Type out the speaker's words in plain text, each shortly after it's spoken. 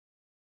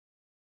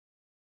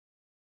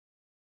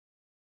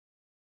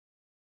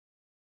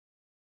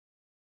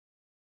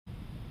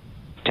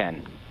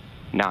10,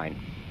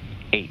 9,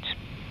 8,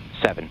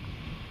 7,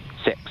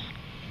 6,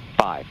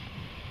 5,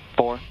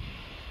 4,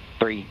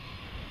 3,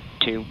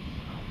 2,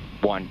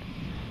 1,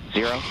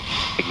 0.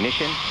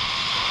 Ignition.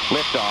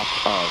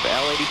 Liftoff of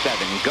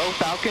L-87. Go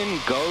Falcon,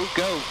 go,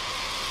 go.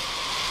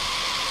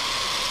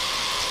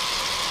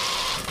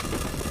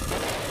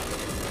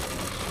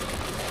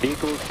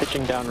 Vehicles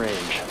pitching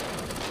downrange.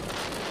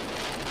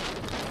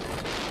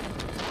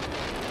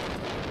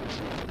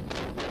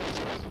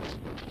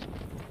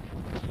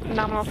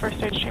 Nominal first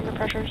stage chamber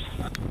pressures.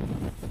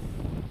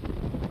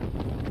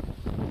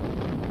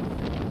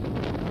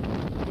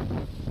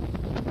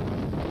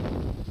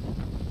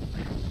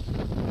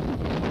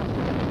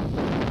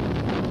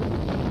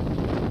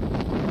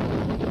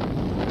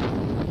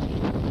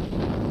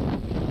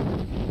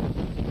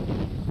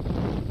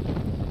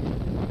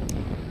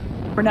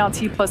 We're now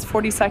T plus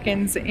 40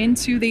 seconds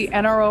into the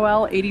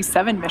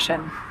NROL-87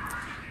 mission.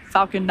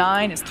 Falcon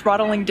 9 is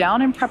throttling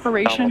down in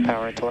preparation.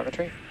 Power and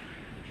telemetry.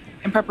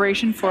 In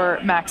preparation for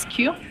max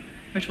Q,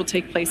 which will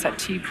take place at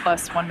T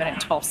plus 1 minute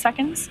and 12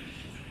 seconds.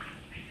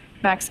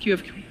 Max Q,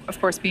 of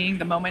course, being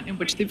the moment in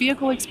which the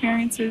vehicle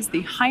experiences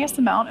the highest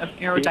amount of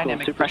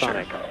aerodynamic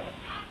pressure.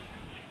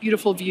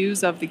 Beautiful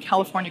views of the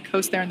California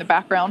coast there in the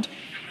background.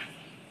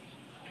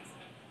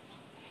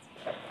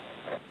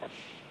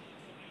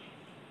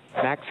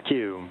 Max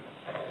Q.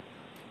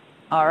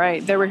 All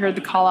right, there we heard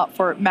the call out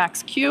for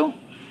max Q.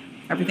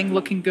 Everything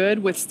looking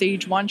good with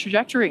stage 1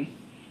 trajectory.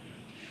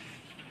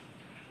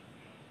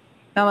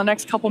 Now, in the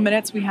next couple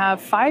minutes, we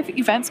have 5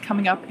 events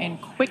coming up in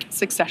quick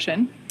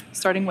succession,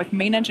 starting with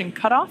main engine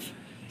cutoff,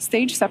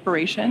 stage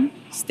separation,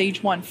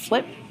 stage 1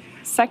 flip,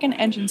 second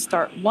engine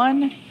start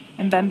 1,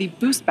 and then the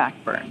boost back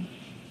burn.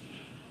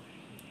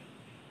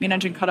 Main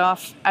engine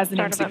cutoff, as the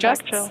name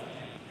suggests,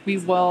 we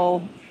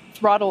will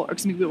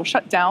we will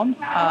shut down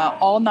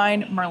all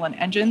 9 Merlin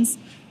engines.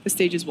 The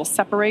stages will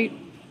separate.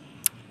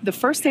 The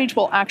first stage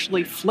will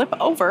actually flip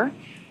over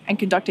and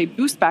conduct a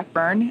boost back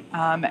burn,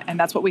 and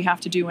that's what we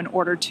have to do in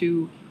order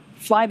to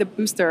fly the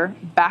booster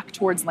back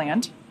towards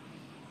land.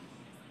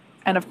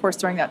 And of course,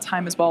 during that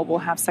time as well, we'll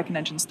have second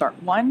engine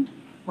start 1,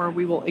 where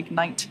we will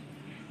ignite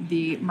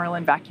the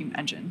Merlin vacuum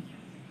engine.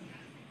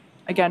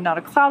 Again, not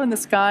a cloud in the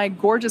sky,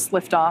 gorgeous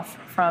liftoff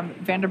from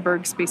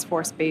Vandenberg Space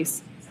Force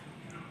Base,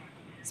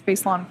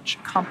 Space Launch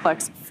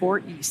Complex 4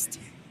 East.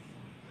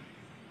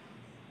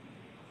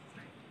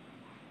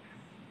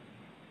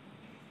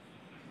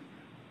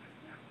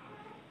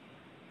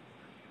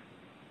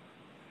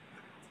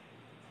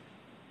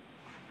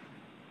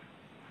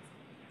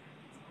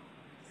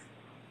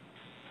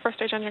 First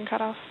stage engine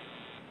cutoff.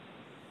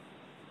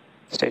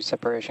 Stage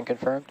separation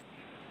confirmed.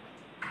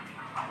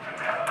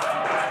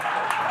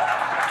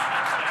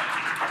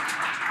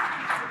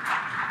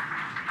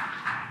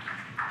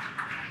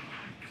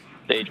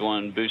 Stage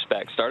 1 boost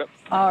back startup.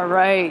 All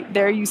right,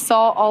 there you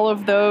saw all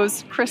of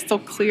those crystal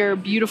clear,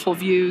 beautiful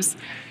views.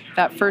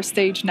 That first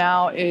stage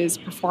now is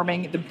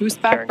performing the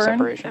boost back burn.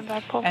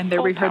 And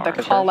there we heard the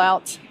call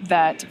out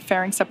that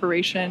fairing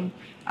separation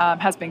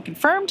has been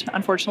confirmed.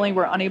 Unfortunately,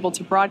 we're unable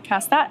to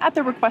broadcast that at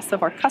the request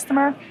of our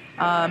customer,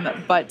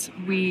 but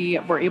we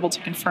were able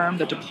to confirm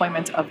the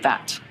deployment of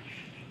that.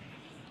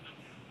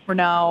 We're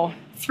now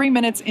 3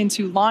 minutes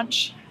into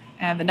launch,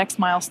 and the next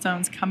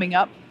milestones coming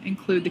up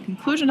include the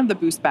conclusion of the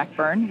boost back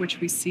burn, which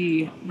we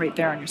see right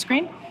there on your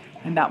screen,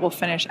 and that will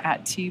finish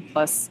at T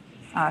plus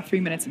 3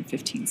 minutes and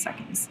 15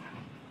 seconds.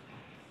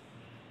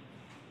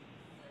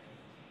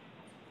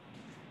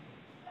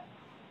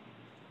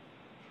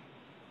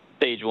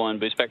 Stage 1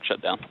 boost back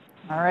shutdown.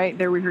 All right,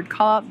 there we heard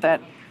call out that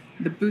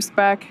the boost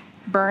back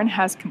burn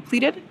has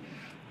completed.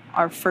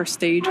 Our first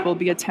stage will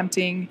be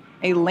attempting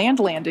a land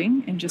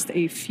landing in just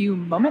a few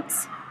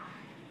moments.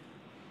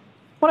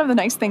 One of the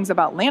nice things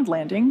about land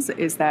landings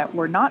is that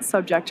we're not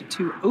subject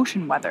to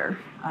ocean weather,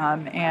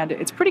 and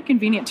it's pretty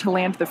convenient to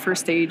land the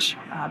first stage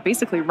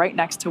basically right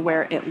next to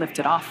where it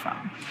lifted off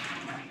from.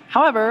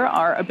 However,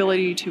 our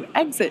ability to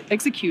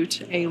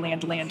execute a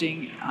land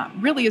landing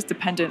really is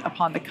dependent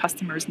upon the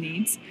customer's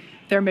needs.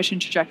 Their mission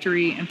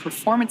trajectory and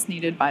performance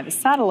needed by the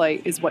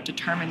satellite is what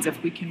determines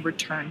if we can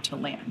return to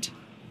land.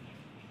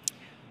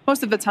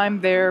 Most of the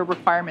time, their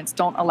requirements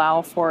don't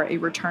allow for a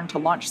return to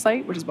launch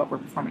site, which is what we're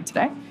performing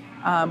today.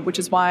 Which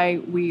is why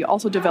we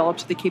also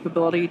developed the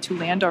capability to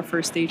land our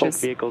first stages.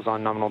 Both vehicles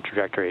on nominal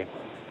trajectory.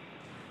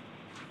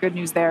 Good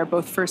news there,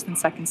 both first and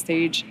second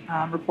stage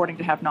reporting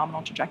to have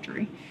nominal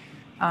trajectory.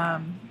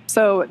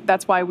 So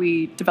that's why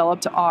we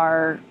developed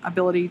our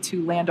ability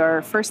to land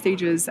our first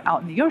stages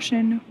out in the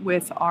ocean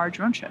with our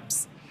drone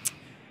ships.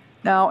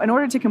 Now, in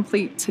order to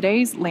complete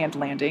today's land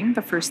landing,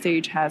 the first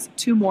stage has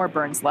 2 more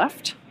burns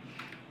left.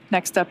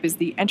 Next up is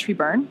the entry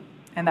burn,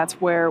 and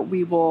that's where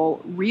we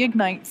will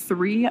reignite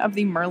 3 of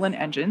the Merlin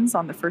engines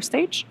on the first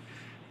stage.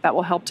 That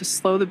will help to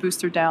slow the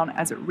booster down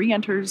as it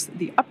re-enters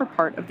the upper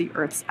part of the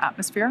Earth's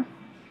atmosphere.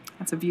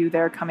 That's a view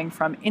there coming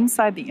from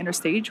inside the inner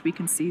stage. We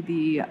can see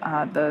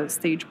the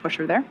stage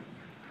pusher there.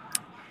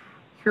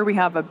 Here we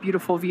have a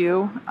beautiful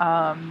view.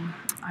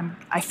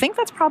 I think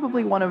that's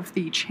probably one of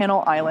the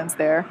Channel Islands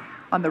there.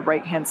 on the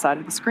right-hand side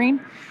of the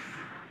screen.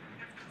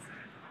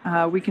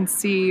 We can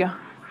see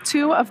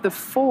 2 of the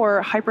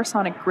 4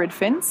 hypersonic grid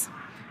fins.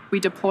 We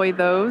deploy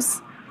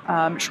those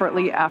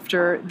shortly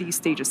after the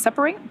stages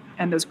separate,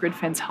 and those grid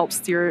fins help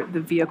steer the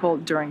vehicle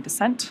during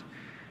descent.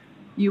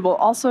 You will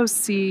also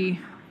see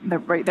that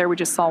right there we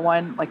just saw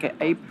one, like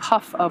a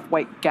puff of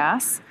white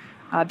gas.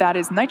 That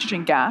is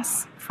nitrogen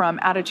gas from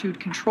attitude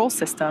control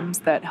systems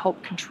that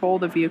help control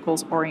the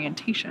vehicle's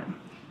orientation.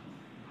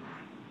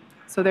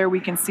 So there we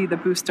can see the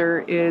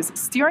booster is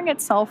steering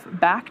itself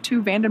back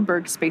to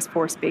Vandenberg Space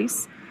Force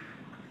Base.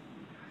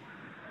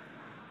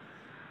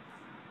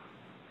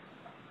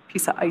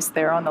 Piece of ice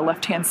there on the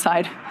left-hand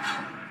side.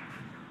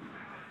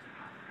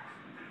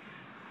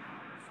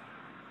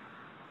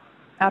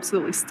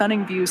 Absolutely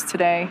stunning views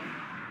today,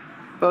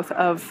 both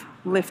of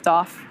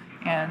liftoff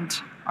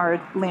and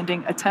our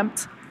landing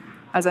attempt.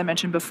 As I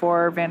mentioned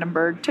before,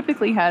 Vandenberg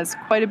typically has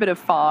quite a bit of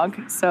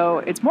fog, so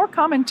it's more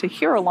common to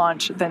hear a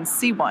launch than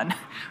see one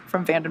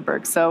from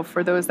Vandenberg. So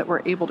for those that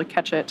were able to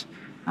catch it,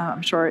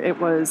 I'm sure it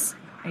was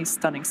a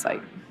stunning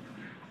sight.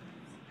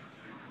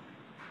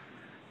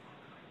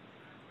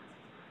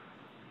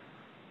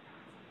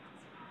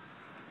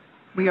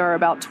 We are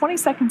about 20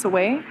 seconds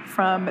away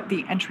from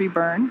the entry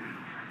burn.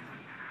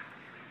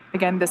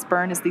 Again, this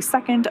burn is the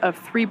second of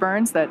 3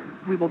 burns that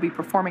we will be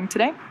performing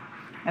today.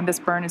 And this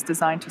burn is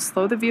designed to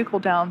slow the vehicle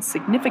down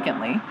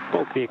significantly.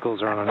 Both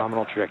vehicles are on a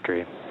nominal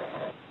trajectory.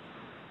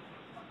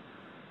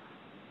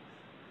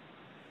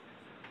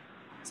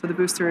 So the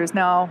booster is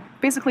now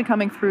basically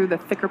coming through the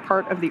thicker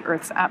part of the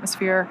Earth's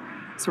atmosphere.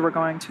 So we're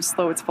going to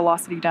slow its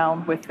velocity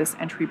down with this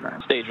entry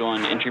burn. Stage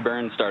 1, entry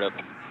burn, startup.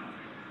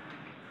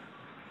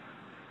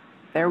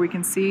 There we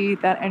can see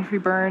that entry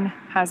burn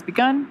has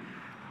begun,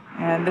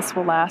 and this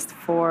will last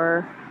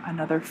for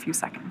another few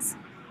seconds.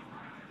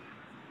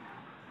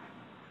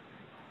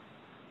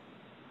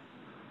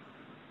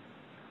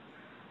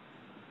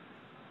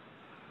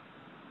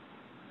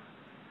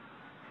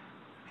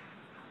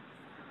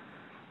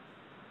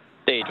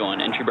 Stage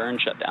 1, entry burn,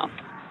 shutdown.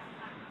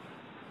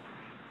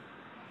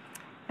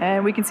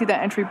 And we can see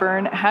that entry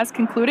burn has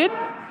concluded.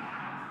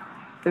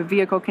 The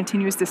vehicle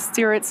continues to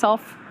steer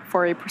itself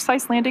for a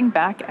precise landing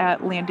back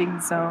at landing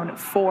zone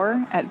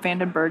 4 at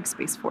Vandenberg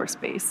Space Force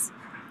Base.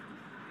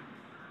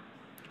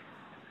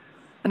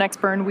 The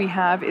next burn we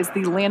have is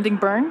the landing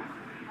burn.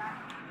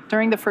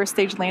 During the first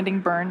stage landing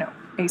burn,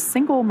 a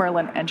single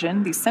Merlin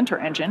engine, the center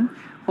engine,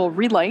 will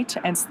relight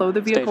and slow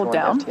the vehicle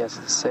down. Stage 1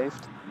 FTS is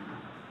saved.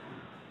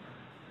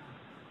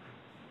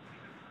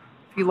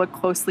 If you look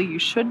closely, you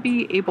should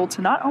be able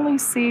to not only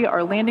see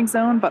our landing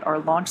zone, but our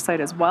launch site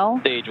as well.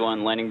 Stage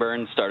 1, landing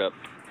burn, startup.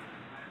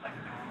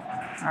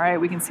 All right,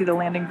 we can see the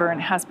landing burn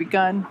has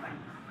begun.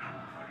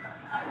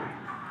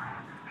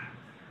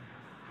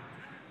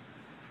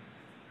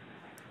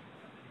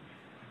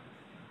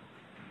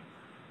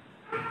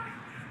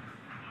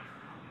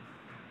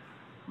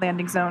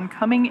 Landing zone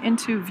coming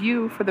into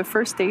view for the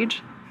first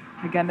stage.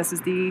 Again, this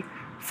is the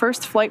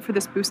first flight for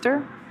this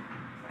booster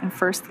and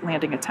first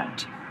landing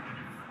attempt.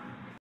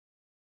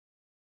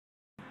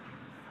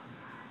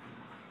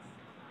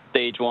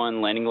 Stage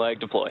 1, landing leg,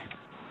 deploy.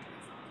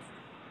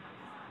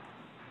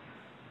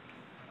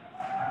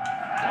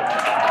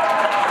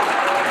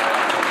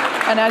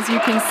 And as you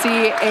can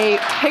see, a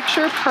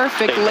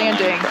picture-perfect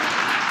landing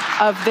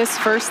of this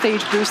first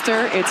stage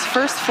booster, its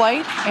first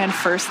flight and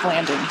first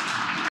landing.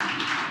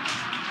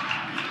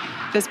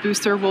 This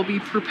booster will be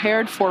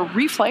prepared for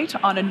reflight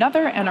on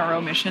another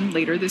NRO mission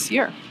later this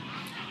year.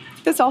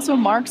 This also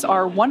marks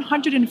our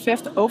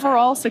 105th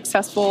overall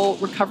successful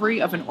recovery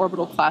of an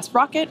orbital class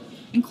rocket,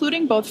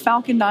 including both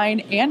Falcon 9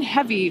 and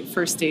Heavy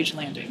first stage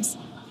landings.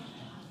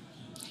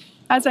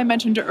 As I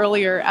mentioned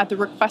earlier, at the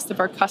request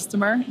of our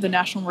customer, the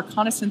National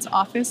Reconnaissance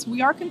Office,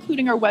 we are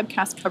concluding our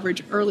webcast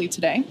coverage early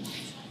today.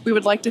 We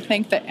would like to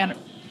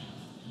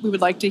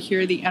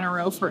hear the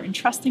NRO for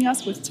entrusting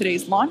us with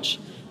today's launch,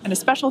 and a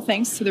special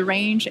thanks to the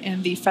Range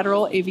and the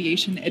Federal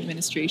Aviation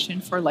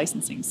Administration for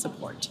licensing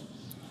support.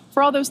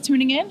 For all those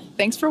tuning in,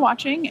 thanks for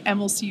watching, and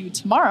we'll see you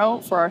tomorrow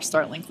for our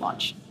Starlink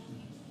launch.